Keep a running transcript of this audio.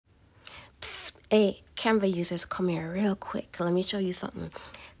Hey, Canva users, come here real quick. Let me show you something.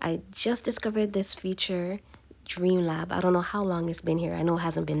 I just discovered this feature, Dream Lab. I don't know how long it's been here. I know it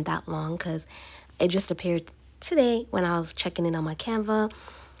hasn't been that long because it just appeared today when I was checking in on my Canva.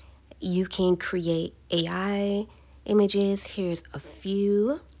 You can create AI images. Here's a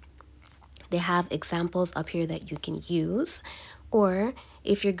few. They have examples up here that you can use. Or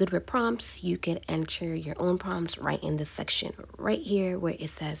if you're good with prompts, you can enter your own prompts right in this section right here where it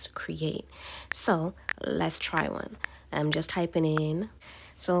says create. So let's try one. I'm just typing in.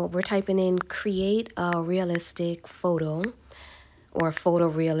 So we're typing in create a realistic photo or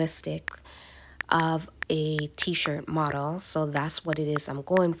photorealistic of a t-shirt model. So that's what it is I'm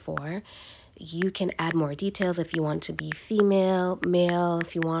going for. You can add more details if you want to be female, male,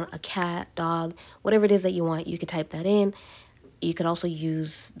 if you want a cat, dog, whatever it is that you want, you can type that in. You could also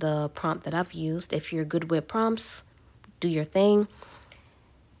use the prompt that I've used. If you're good with prompts, do your thing.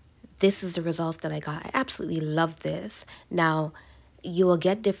 This is the results that I got. I absolutely love this. Now, you will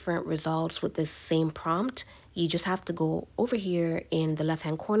get different results with this same prompt. You just have to go over here in the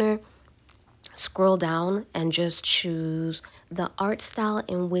left-hand corner, scroll down, and just choose the art style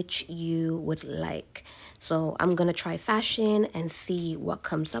in which you would like. So I'm gonna try fashion and see what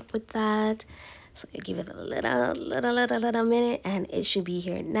comes up with that. So I give it a little minute and it should be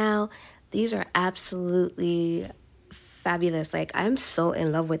here now. These are absolutely fabulous. Like, I'm so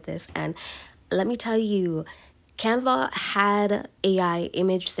in love with this. And let me tell you, Canva had AI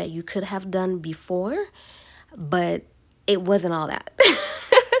image that you could have done before, but it wasn't all that.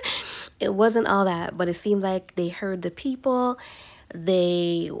 It wasn't all that, but it seemed like they heard the people.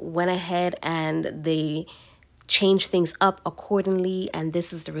 They went ahead and they change things up accordingly, and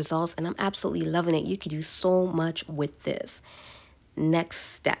this is the results, and I'm absolutely loving it. You could do so much with this. Next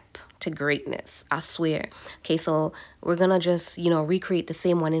step to greatness, I swear. Okay, so we're gonna just, recreate the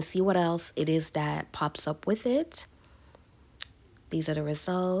same one and see what else it is that pops up with it. These are the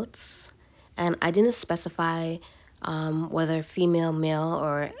results, and I didn't specify whether female, male,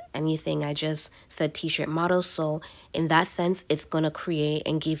 or anything. I just said t-shirt model, so in that sense, it's gonna create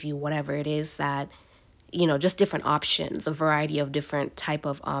and give you whatever it is that just different options, a variety of different type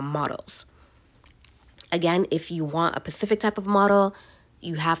of models. Again, if you want a specific type of model,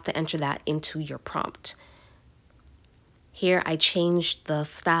 you have to enter that into your prompt. Here, I changed the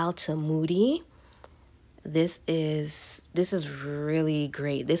style to moody. This is really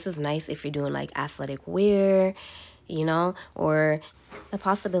great. This is nice if you're doing like athletic wear, or the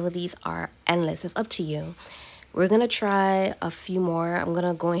possibilities are endless. It's up to you. We're going to try a few more. I'm going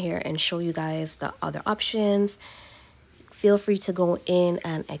to go in here and show you guys the other options. Feel free to go in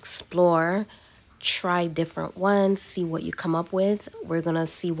and explore, try different ones, see what you come up with. We're going to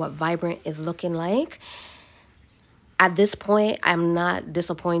see what vibrant is looking like. At this point, I'm not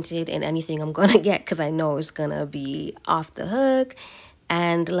disappointed in anything I'm going to get because I know it's going to be off the hook.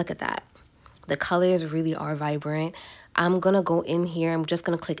 And look at that. The colors really are vibrant. I'm going to go in here. I'm just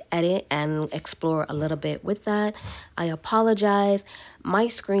going to click edit and explore a little bit with that. I apologize. My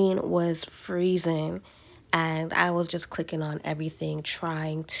screen was freezing and I was just clicking on everything,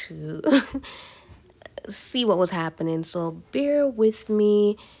 trying to see what was happening. So bear with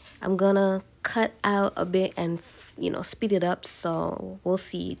me. I'm going to cut out a bit and, speed it up. So we'll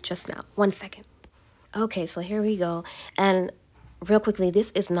see just now. 1 second. Okay, so here we go. And real quickly,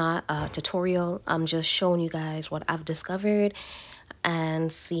 this is not a tutorial. I'm just showing you guys what I've discovered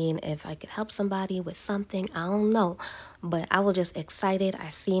and seeing if I could help somebody with something. I don't know, but I was just excited. I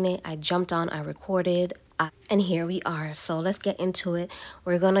seen it. I jumped on. I recorded. And here we are. So let's get into it.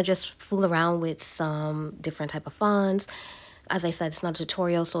 We're going to just fool around with some different type of fonts. As I said, it's not a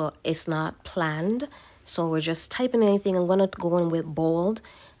tutorial, so it's not planned. So we're just typing anything. I'm going to go in with bold.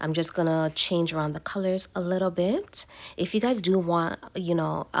 I'm just going to change around the colors a little bit. If you guys do want,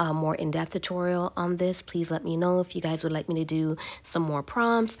 a more in-depth tutorial on this, please let me know. If you guys would like me to do some more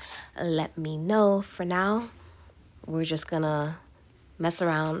prompts, let me know. For now, we're just going to mess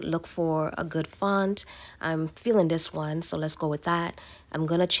around, look for a good font. I'm feeling this one, so let's go with that. I'm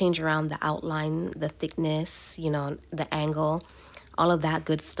going to change around the outline, the thickness, the angle, all of that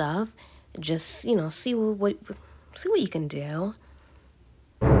good stuff. Just, see what you can do.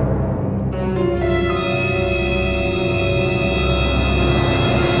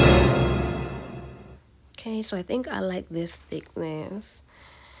 Okay, so I think I like this thickness.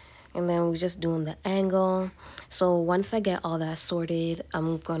 And then we're just doing the angle. So once I get all that sorted,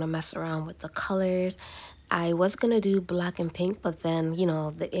 I'm gonna mess around with the colors. I was gonna do black and pink, but then,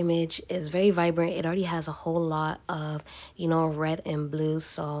 the image is very vibrant. It already has a whole lot of, red and blue.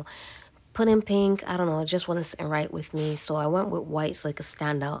 So put in pink. I don't know, it just wasn't sitting right with me. So I went with white so it could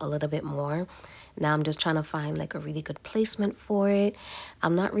stand out a little bit more. Now I'm just trying to find like a really good placement for it.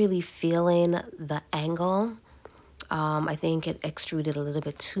 I'm not really feeling the angle. I think it extruded a little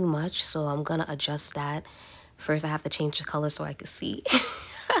bit too much, so I'm gonna adjust that. First, I have to change the color so I can see.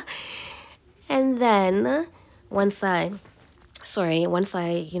 And then once I'm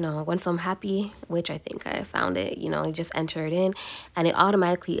happy, which I think I found it, you just enter it in and it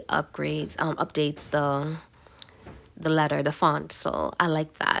automatically updates the font. So I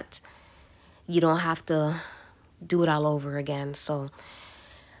like that. You don't have to do it all over again. So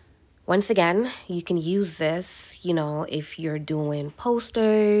once again, you can use this, if you're doing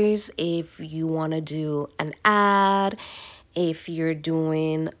posters, if you want to do an ad, if you're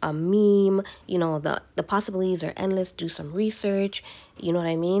doing a meme, the possibilities are endless. Do some research, you know what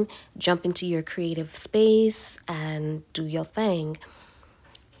I mean? Jump into your creative space and do your thing.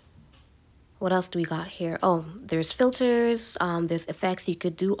 What else do we got here? Oh, there's filters, there's effects. You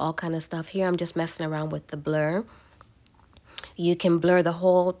could do all kind of stuff here. I'm just messing around with the blur. You can blur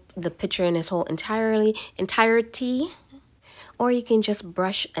the picture in its whole entirety, or you can just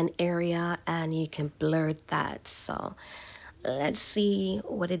brush an area and you can blur that. So let's see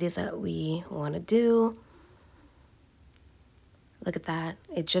what it is that we want to do. Look at that.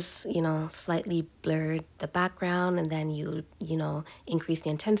 It just, slightly blurred the background, and then you increase the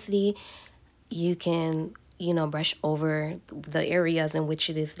intensity. You can, brush over the areas in which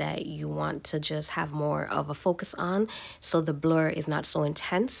it is that you want to just have more of a focus on, so the blur is not so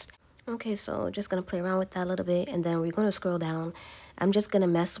intense. Okay, so just gonna play around with that a little bit, and then we're gonna scroll down. I'm just gonna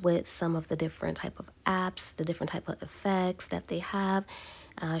mess with some of the different type of apps, the different type of effects that they have,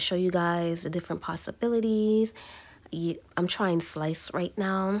 show you guys the different possibilities. I'm trying Slice right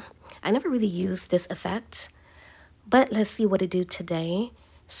now. I never really used this effect, but let's see what it do today.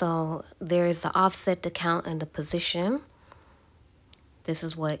 So there's the offset, the count, and the position. This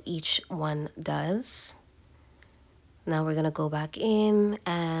is what each one does. Now we're gonna go back in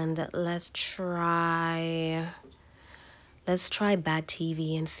and let's try bad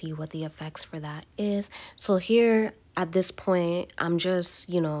TV and see what the effects for that is. So here at this point, I'm just,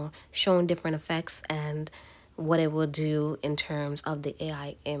 showing different effects and what it will do in terms of the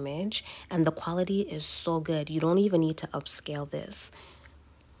AI image. And the quality is so good. You don't even need to upscale this.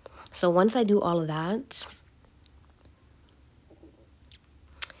 So once I do all of that,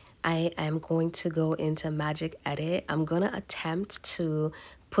 I am going to go into Magic Edit. I'm going to attempt to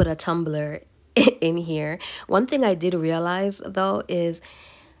put a tumbler in here. One thing I did realize though is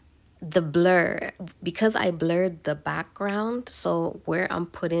the blur, because I blurred the background, so where I'm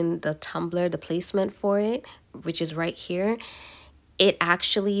putting the tumbler, the placement for it, which is right here, it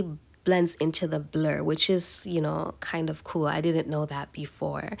actually blends into the blur, which is, kind of cool. I didn't know that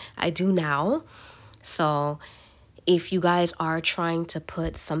before. I do now. So if you guys are trying to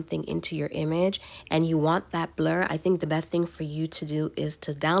put something into your image and you want that blur, I think the best thing for you to do is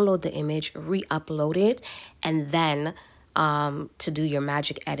to download the image, re-upload it, and then to do your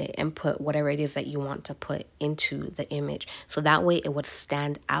Magic Edit and put whatever it is that you want to put into the image. So that way it would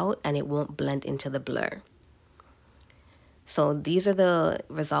stand out and it won't blend into the blur. So these are the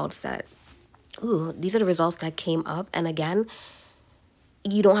results that came up. And again,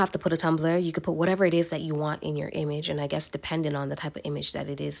 you don't have to put a tumbler. You could put whatever it is that you want in your image. And I guess depending on the type of image that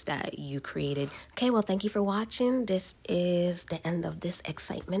it is that you created. Okay, well, thank you for watching. This is the end of this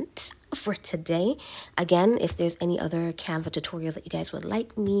excitement for today. Again, if there's any other Canva tutorials that you guys would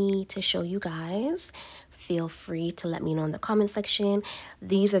like me to show you guys, feel free to let me know in the comment section.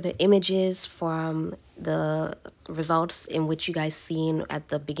 These are the images from the results in which you guys seen at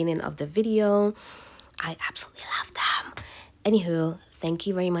the beginning of the video. I absolutely love them. Anywho, thank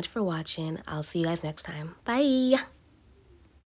you very much for watching. I'll see you guys next time. Bye.